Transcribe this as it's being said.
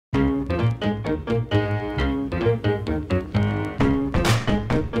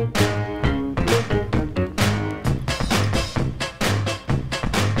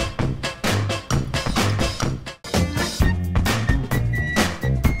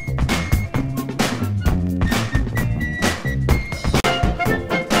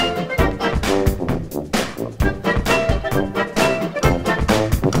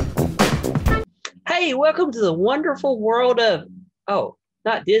Welcome to the wonderful world of,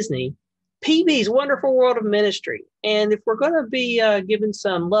 not Disney, PB's wonderful world of ministry. And if we're going to be giving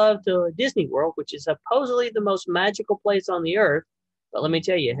some love to Disney World, which is supposedly the most magical place on the earth, but let me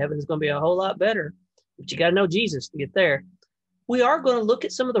tell you, heaven is going to be a whole lot better. But you got to know Jesus to get there. We are going to look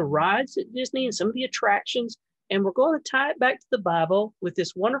at some of the rides at Disney and some of the attractions, and we're going to tie it back to the Bible with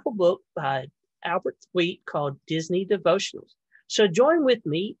this wonderful book by Albert Thweet called Disney Devotionals. So join with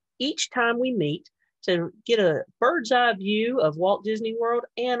me each time we meet to get a bird's eye view of Walt Disney World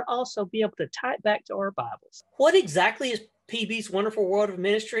and also be able to tie it back to our Bibles. What exactly is PB's Wonderful World of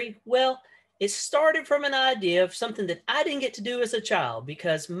Ministry? Well, it started from an idea of something that I didn't get to do as a child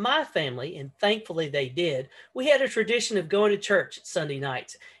because my family, and thankfully they did, we had a tradition of going to church Sunday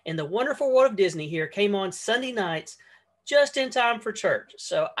nights. And the Wonderful World of Disney here came on Sunday nights just in time for church.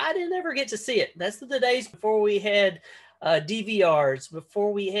 So I didn't ever get to see it. That's the days before we had DVRs,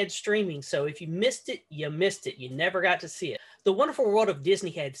 before we had streaming. So if you missed it, you missed it. You never got to see it. The Wonderful World of Disney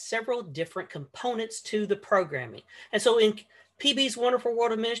had several different components to the programming. And so in PB's Wonderful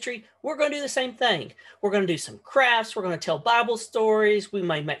World of Ministry, we're going to do the same thing. We're going to do some crafts. We're going to tell Bible stories. We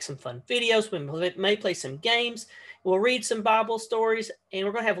may make some fun videos. We may play some games. We'll read some Bible stories, and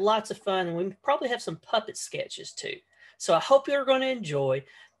we're going to have lots of fun. And we probably have some puppet sketches too. So I hope you're going to enjoy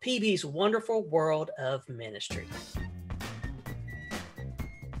PB's Wonderful World of Ministry.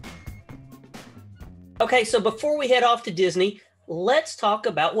 Okay, so before we head off to Disney, let's talk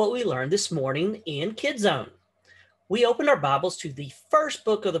about what we learned this morning in Kids Zone. We opened our Bibles to the first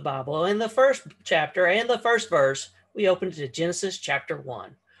book of the Bible, and the first chapter and the first verse, we opened to Genesis chapter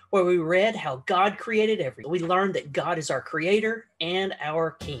 1, where we read how God created everything. We learned that God is our creator and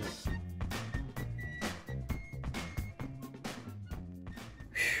our king.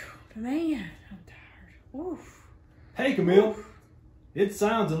 Man, I'm tired. Oof. Hey, Camille. It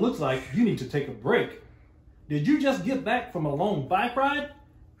sounds and looks like you need to take a break. Did you just get back from a long bike ride?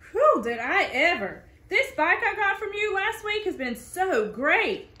 Whew, did I ever. This bike I got from you last week has been so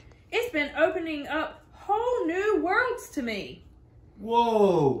great. It's been opening up whole new worlds to me.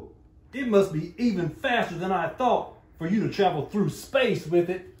 Whoa, it must be even faster than I thought for you to travel through space with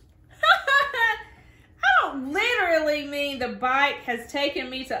it. I don't literally mean the bike has taken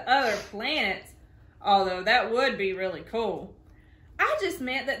me to other planets, although that would be really cool. I just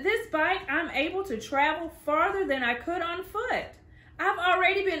meant that this bike I'm able to travel farther than I could on foot. I've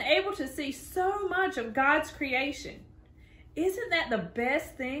already been able to see so much of God's creation. Isn't that the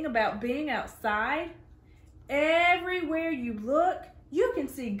best thing about being outside? Everywhere you look, you can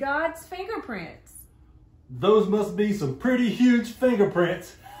see God's fingerprints. Those must be some pretty huge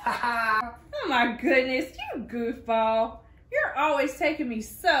fingerprints. Oh my goodness, you goofball. You're always taking me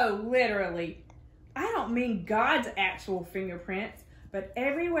so literally. I don't mean God's actual fingerprints, but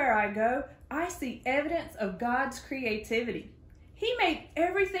everywhere I go, I see evidence of God's creativity. He made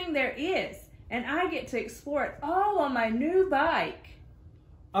everything there is, and I get to explore it all on my new bike.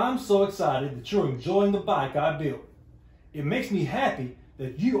 I'm so excited that you're enjoying the bike I built. It makes me happy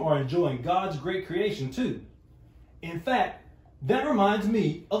that you are enjoying God's great creation too. In fact, that reminds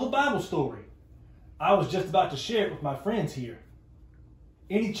me of a Bible story. I was just about to share it with my friends here.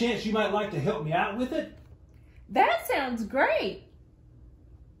 Any chance you might like to help me out with it? That sounds great.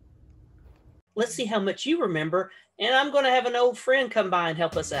 Let's see how much you remember, and I'm going to have an old friend come by and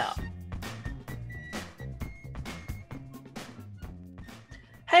help us out.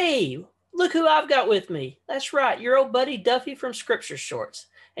 Hey, look who I've got with me. That's right, your old buddy Duffy from Scripture Shorts.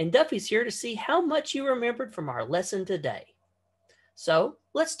 And Duffy's here to see how much you remembered from our lesson today. So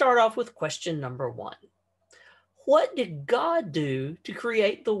let's start off with question number 1. What did God do to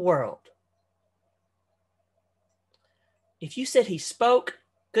create the world? If you said he spoke,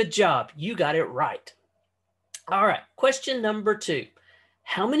 good job. You got it right. All right. Question number 2.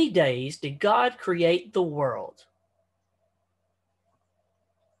 How many days did God create the world?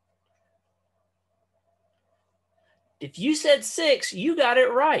 If you said 6, you got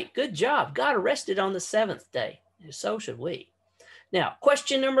it right. Good job. God rested on the 7th day. So should we. Now,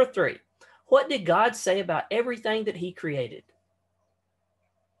 question number 3. What did God say about everything that he created?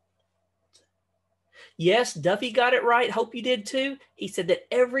 Yes, Duffy got it right. Hope you did too. He said that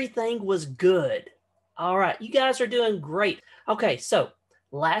everything was good. All right, you guys are doing great. Okay, so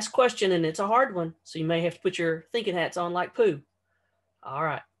last question, and it's a hard one, so you may have to put your thinking hats on like Pooh. All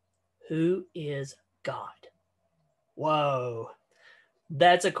right, who is God? Whoa,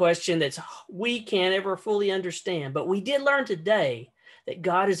 that's a question that we can't ever fully understand, but we did learn today that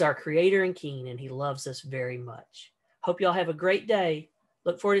God is our creator and king, and he loves us very much. Hope y'all have a great day.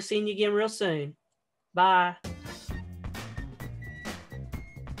 Look forward to seeing you again real soon. Bye.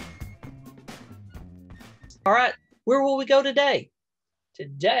 All right, where will we go today?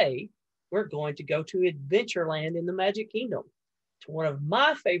 Today, we're going to go to Adventureland in the Magic Kingdom, to one of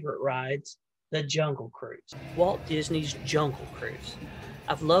my favorite rides, the Jungle Cruise, Walt Disney's Jungle Cruise.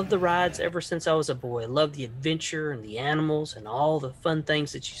 I've loved the rides ever since I was a boy. I love the adventure and the animals and all the fun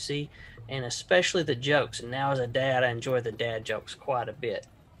things that you see, and especially the jokes. And now as a dad, I enjoy the dad jokes quite a bit.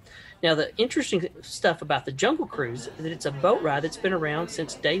 Now, the interesting stuff about the Jungle Cruise is that it's a boat ride that's been around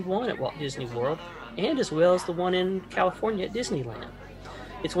since day one at Walt Disney World, and as well as the one in California at Disneyland.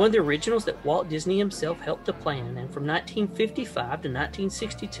 It's one of the originals that Walt Disney himself helped to plan, and from 1955 to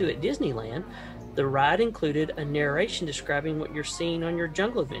 1962 at Disneyland, the ride included a narration describing what you're seeing on your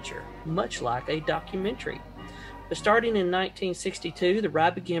jungle adventure, much like a documentary. But starting in 1962, the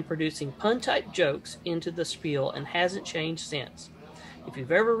ride began producing pun-type jokes into the spiel and hasn't changed since. If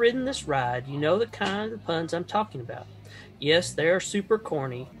you've ever ridden this ride, you know the kind of puns I'm talking about. Yes, they are super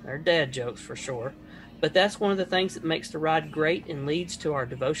corny. They're dad jokes for sure. But that's one of the things that makes the ride great and leads to our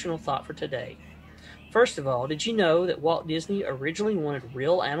devotional thought for today. First of all, did you know that Walt Disney originally wanted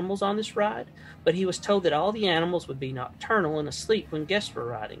real animals on this ride? But he was told that all the animals would be nocturnal and asleep when guests were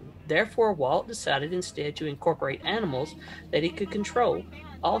riding. Therefore, Walt decided instead to incorporate animals that he could control,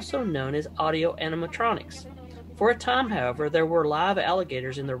 also known as audio animatronics. For a time, however, there were live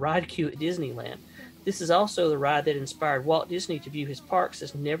alligators in the ride queue at Disneyland. This is also the ride that inspired Walt Disney to view his parks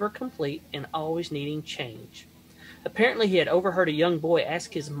as never complete and always needing change. Apparently, he had overheard a young boy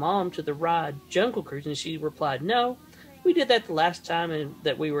ask his mom to the ride Jungle Cruise, and she replied, "No, we did that the last time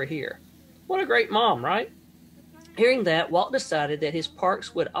that we were here." What a great mom, right? Hearing that, Walt decided that his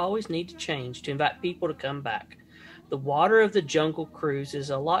parks would always need to change to invite people to come back. The water of the Jungle Cruise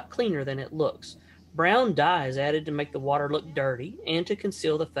is a lot cleaner than it looks. Brown dye is added to make the water look dirty and to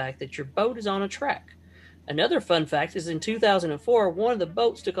conceal the fact that your boat is on a track. Another fun fact is in 2004, one of the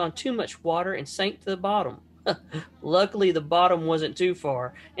boats took on too much water and sank to the bottom. Luckily, the bottom wasn't too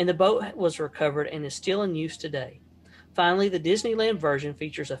far, and the boat was recovered and is still in use today. Finally, the Disneyland version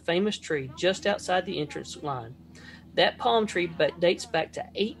features a famous tree just outside the entrance line. That palm tree dates back to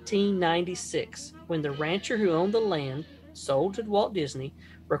 1896, when the rancher who owned the land, sold to Walt Disney,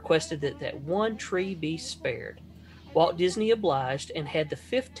 requested that one tree be spared. Walt Disney obliged and had the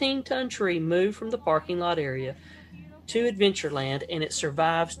 15-ton tree moved from the parking lot area to Adventureland, and it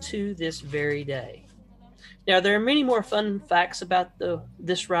survives to this very day. Now, there are many more fun facts about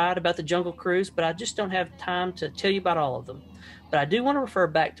this ride, about the Jungle Cruise, but I just don't have time to tell you about all of them. But I do want to refer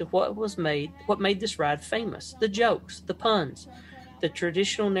back to what made this ride famous: the jokes, the puns, the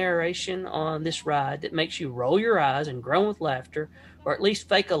traditional narration on this ride that makes you roll your eyes and groan with laughter, or at least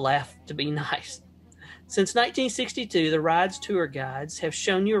fake a laugh to be nice. Since 1962, the ride's tour guides have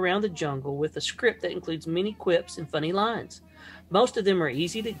shown you around the jungle with a script that includes many quips and funny lines. Most of them are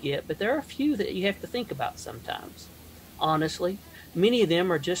easy to get, but there are a few that you have to think about sometimes. Honestly, many of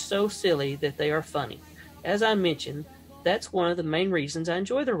them are just so silly that they are funny. As I mentioned, that's one of the main reasons I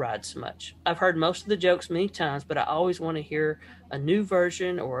enjoy the ride so much. I've heard most of the jokes many times, but I always want to hear a new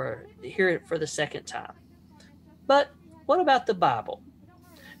version or hear it for the second time. But what about the Bible?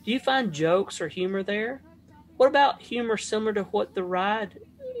 Do you find jokes or humor there? What about humor similar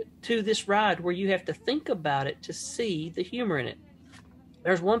to this ride where you have to think about it to see the humor in it?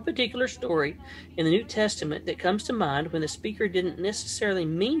 There's one particular story in the New Testament that comes to mind when the speaker didn't necessarily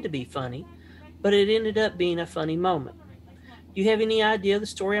mean to be funny, but it ended up being a funny moment. Do you have any idea of the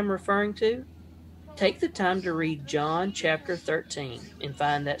story I'm referring to? Take the time to read John chapter 13 and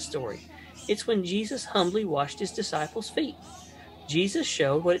find that story. It's when Jesus humbly washed his disciples' feet. Jesus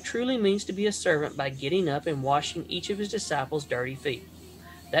showed what it truly means to be a servant by getting up and washing each of his disciples' dirty feet.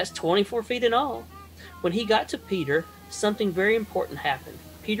 That's 24 feet in all. When he got to Peter, something very important happened.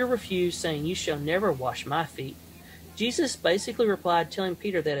 Peter refused, saying, "You shall never wash my feet." Jesus basically replied, telling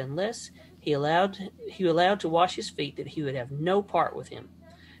Peter that unless he allowed to wash his feet, that he would have no part with him.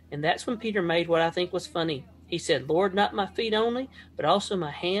 And that's when Peter made what I think was funny. He said, "Lord, not my feet only, but also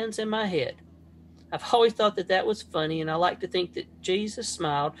my hands and my head." I've always thought that was funny, and I like to think that Jesus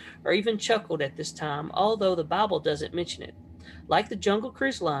smiled or even chuckled at this time, although the Bible doesn't mention it. Like the Jungle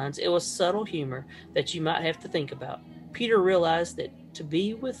Cruise lines, it was subtle humor that you might have to think about. Peter realized that to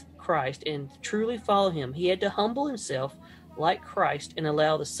be with Christ and truly follow him, he had to humble himself like Christ and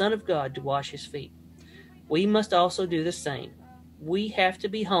allow the Son of God to wash his feet. We must also do the same. We have to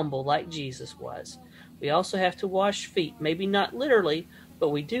be humble like Jesus was. We also have to wash feet, maybe not literally, but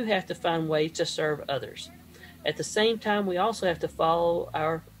we do have to find ways to serve others. At the same time, we also have to find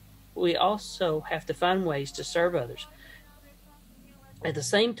ways to serve others. At the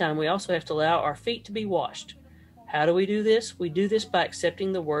same time, we also have to allow our feet to be washed. How do we do this? We do this by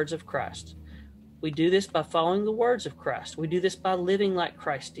accepting the words of Christ. We do this by following the words of Christ. We do this by living like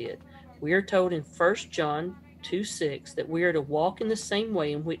Christ did. We are told in 1 John 2:6 that we are to walk in the same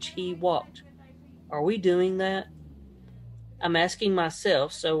way in which he walked. Are we doing that? I'm asking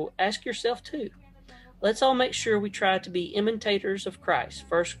myself, so ask yourself too. Let's all make sure we try to be imitators of Christ,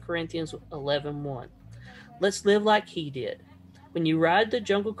 1 Corinthians 11:1. Let's live like he did. When you ride the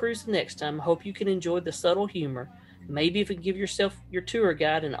Jungle Cruise the next time, I hope you can enjoy the subtle humor. Maybe even give yourself your tour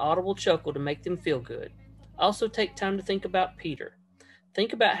guide an audible chuckle to make them feel good. Also take time to think about Peter.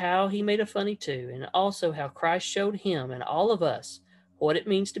 Think about how he made a funny too, and also how Christ showed him and all of us what it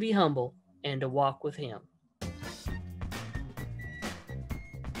means to be humble and to walk with him.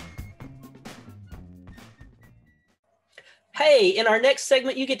 Hey, in our next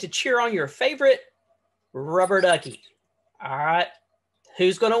segment, you get to cheer on your favorite rubber ducky. All right,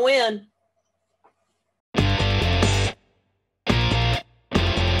 who's going to win?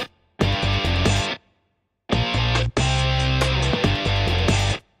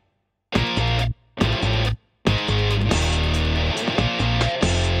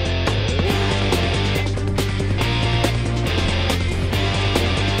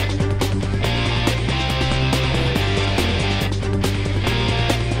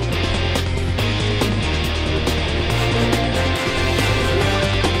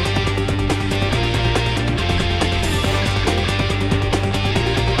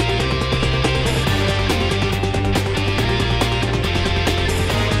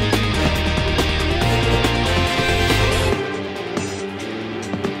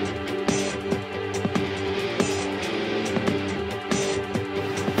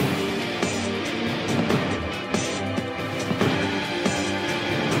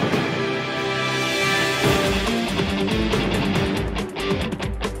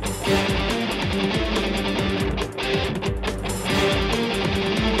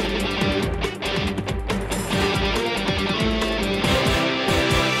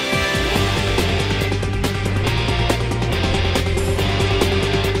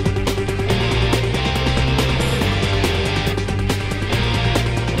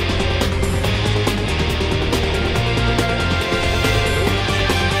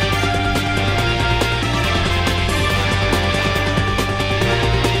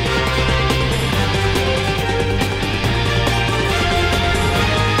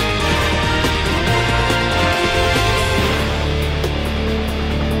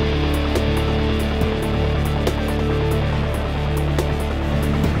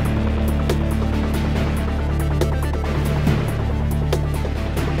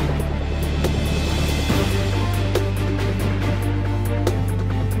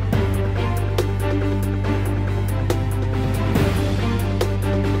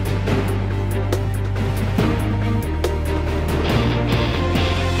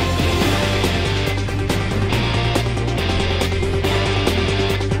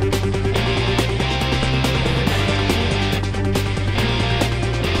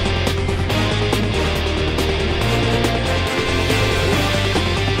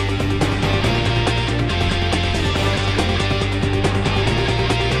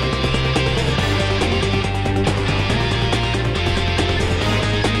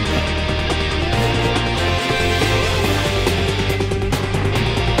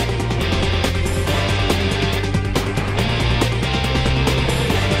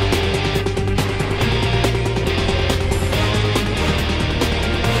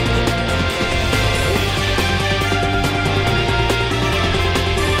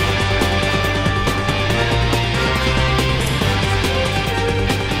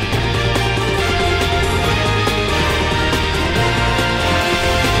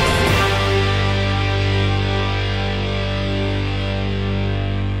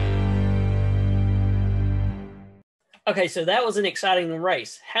 Okay, so that was an exciting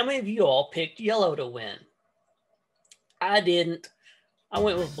race. How many of you all picked yellow to win? I didn't. I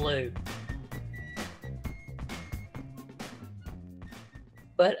went with blue.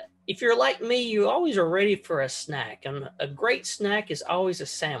 But if you're like me, you always are ready for a snack. And a great snack is always a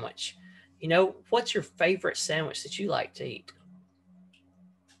sandwich. You know, what's your favorite sandwich that you like to eat?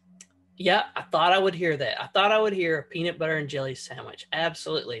 Yeah, I thought I would hear that. I thought I would hear a peanut butter and jelly sandwich.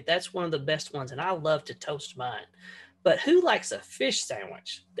 Absolutely. That's one of the best ones, and I love to toast mine. But who likes a fish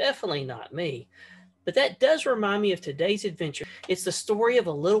sandwich? Definitely not me. But that does remind me of today's adventure. It's the story of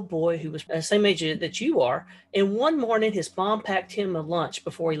a little boy who was the same age that you are. And one morning, his mom packed him a lunch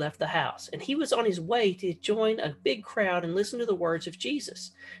before he left the house. And he was on his way to join a big crowd and listen to the words of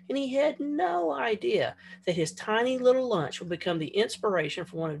Jesus. And he had no idea that his tiny little lunch would become the inspiration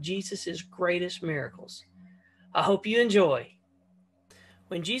for one of Jesus's greatest miracles. I hope you enjoy.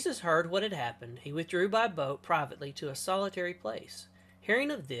 When Jesus heard what had happened, he withdrew by boat privately to a solitary place. Hearing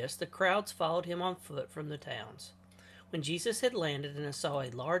of this, the crowds followed him on foot from the towns. When Jesus had landed and saw a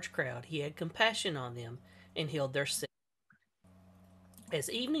large crowd, he had compassion on them and healed their sick. As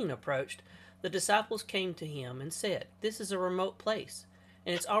evening approached, the disciples came to him and said, "This is a remote place,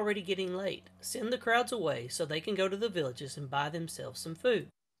 and it's already getting late. Send the crowds away so they can go to the villages and buy themselves some food."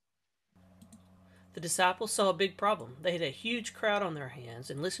 The disciples saw a big problem. They had a huge crowd on their hands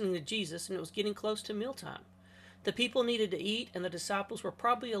and listening to Jesus, and it was getting close to mealtime. The people needed to eat, and the disciples were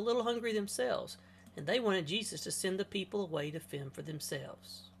probably a little hungry themselves, and they wanted Jesus to send the people away to fend for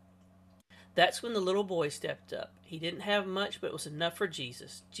themselves. That's when the little boy stepped up. He didn't have much, but it was enough for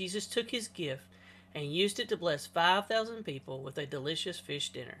Jesus. Jesus took his gift and used it to bless 5,000 people with a delicious fish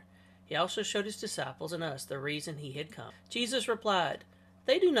dinner. He also showed his disciples and us the reason he had come. Jesus replied,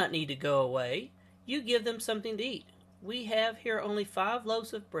 "They do not need to go away. You give them something to eat." "We have here only 5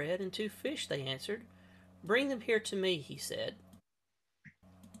 loaves of bread and 2 fish," they answered. "Bring them here to me," he said.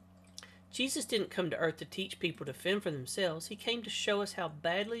 Jesus didn't come to earth to teach people to fend for themselves. He came to show us how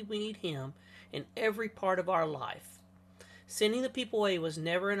badly we need him in every part of our life. Sending the people away was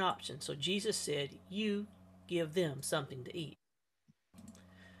never an option, so Jesus said, "You give them something to eat."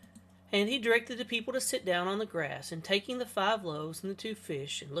 And he directed the people to sit down on the grass, and taking the 5 loaves and the 2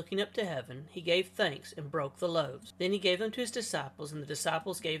 fish, and looking up to heaven, he gave thanks and broke the loaves. Then he gave them to his disciples, and the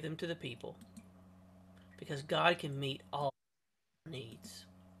disciples gave them to the people, because God can meet all our needs.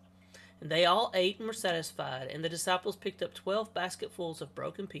 And they all ate and were satisfied, and the disciples picked up 12 basketfuls of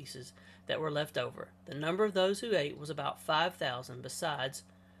broken pieces that were left over. The number of those who ate was about 5,000, besides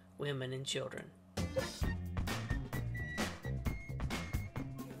women and children.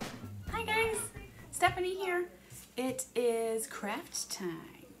 Hi guys, Stephanie here. It is craft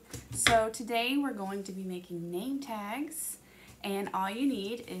time. So today we're going to be making name tags, and all you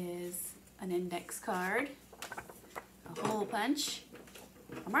need is an index card, a hole punch,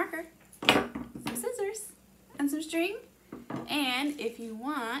 a marker, some scissors, and some string. And if you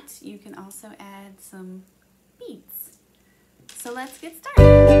want, you can also add some beads. So let's get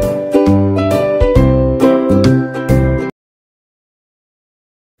started.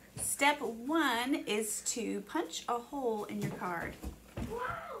 Step 1 is to punch a hole in your card.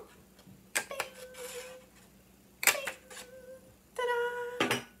 Bing, bing,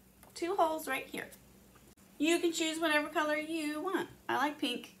 ta-da! 2 holes right here. You can choose whatever color you want. I like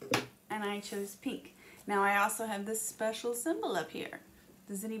pink, and I chose pink. Now I also have this special symbol up here.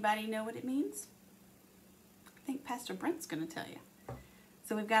 Does anybody know what it means? I think Pastor Brent's going to tell you.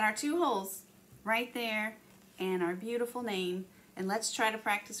 So we've got our 2 holes right there and our beautiful name. And let's try to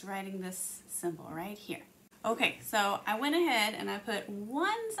practice writing this symbol right here. Okay, so I went ahead and I put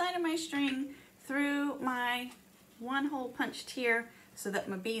one side of my string through my 1 hole punched here so that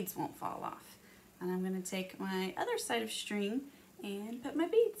my beads won't fall off. And I'm going to take my other side of string and put my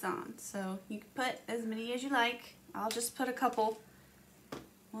beads on. So you can put as many as you like. I'll just put a couple.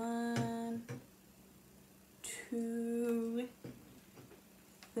 1, 2,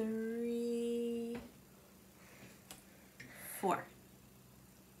 3, 4.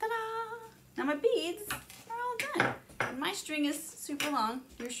 Ta-da! Now my beads are all done. And my string is super long.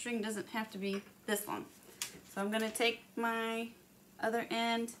 Your string doesn't have to be this long. So I'm going to take my other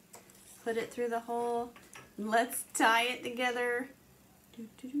end, put it through the hole. Let's tie it together.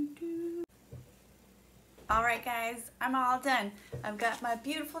 Alright guys, I'm all done. I've got my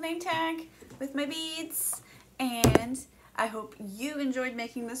beautiful name tag with my beads, and I hope you enjoyed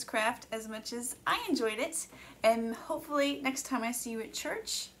making this craft as much as I enjoyed it, and hopefully next time I see you at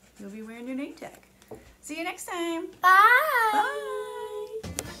church, you'll be wearing your name tag. See you next time. Bye! Bye!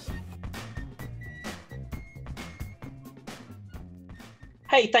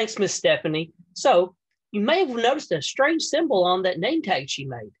 Hey, thanks, Miss Stephanie. So, you may have noticed a strange symbol on that name tag she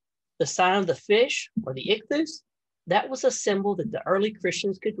made. The sign of the fish, or the ichthus. That was a symbol that the early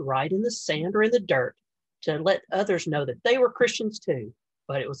Christians could write in the sand or in the dirt to let others know that they were Christians too.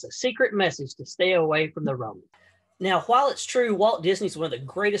 But it was a secret message to stay away from the Romans. Now, while it's true Walt Disney is one of the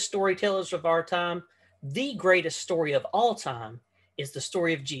greatest storytellers of our time, the greatest story of all time is the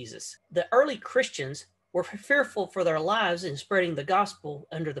story of Jesus. The early Christians were fearful for their lives in spreading the gospel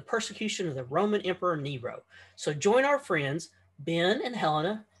under the persecution of the Roman Emperor Nero. So join our friends, Ben and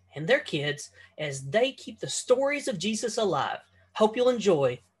Helena, and their kids as they keep the stories of Jesus alive. Hope you'll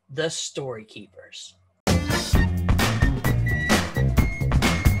enjoy The Story Keepers.